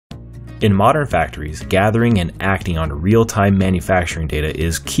In modern factories, gathering and acting on real-time manufacturing data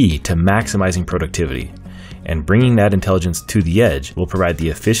is key to maximizing productivity, and bringing that intelligence to the edge will provide the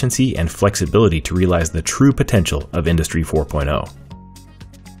efficiency and flexibility to realize the true potential of Industry 4.0.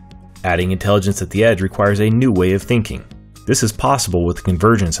 Adding intelligence at the edge requires a new way of thinking. This is possible with the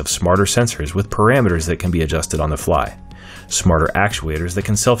convergence of smarter sensors with parameters that can be adjusted on the fly, smarter actuators that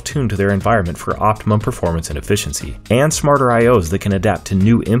can self-tune to their environment for optimum performance and efficiency, and smarter IOs that can adapt to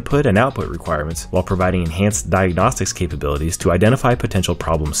new input and output requirements while providing enhanced diagnostics capabilities to identify potential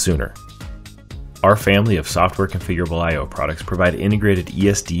problems sooner. Our family of software configurable I/O products provide integrated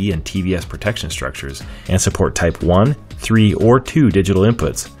ESD and TVS protection structures and support Type 1, 3, or 2 digital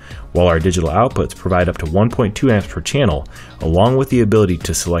inputs, while our digital outputs provide up to 1.2 amps per channel, along with the ability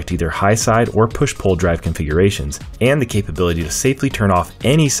to select either high-side or push-pull drive configurations, and the capability to safely turn off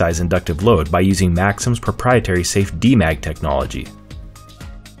any size inductive load by using Maxim's proprietary safe demag technology.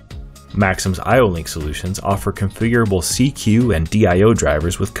 Maxim's IOLink solutions offer configurable CQ and DIO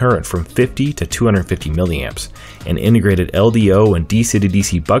drivers with current from 50 to 250 mA, and integrated LDO and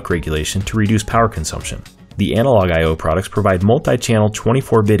DC-to-DC buck regulation to reduce power consumption. The analog I/O products provide multi-channel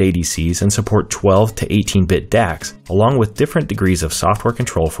 24-bit ADCs and support 12 to 18-bit DACs, along with different degrees of software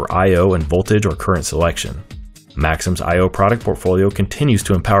control for I/O and voltage or current selection. Maxim's I/O product portfolio continues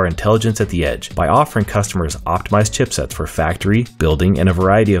to empower intelligence at the edge by offering customers optimized chipsets for factory, building, and a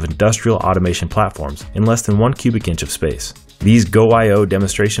variety of industrial automation platforms in less than 1 cubic inch of space. These Go.io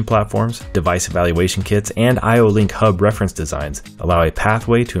demonstration platforms, device evaluation kits, and IOLink hub reference designs allow a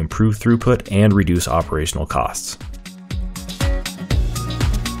pathway to improve throughput and reduce operational costs.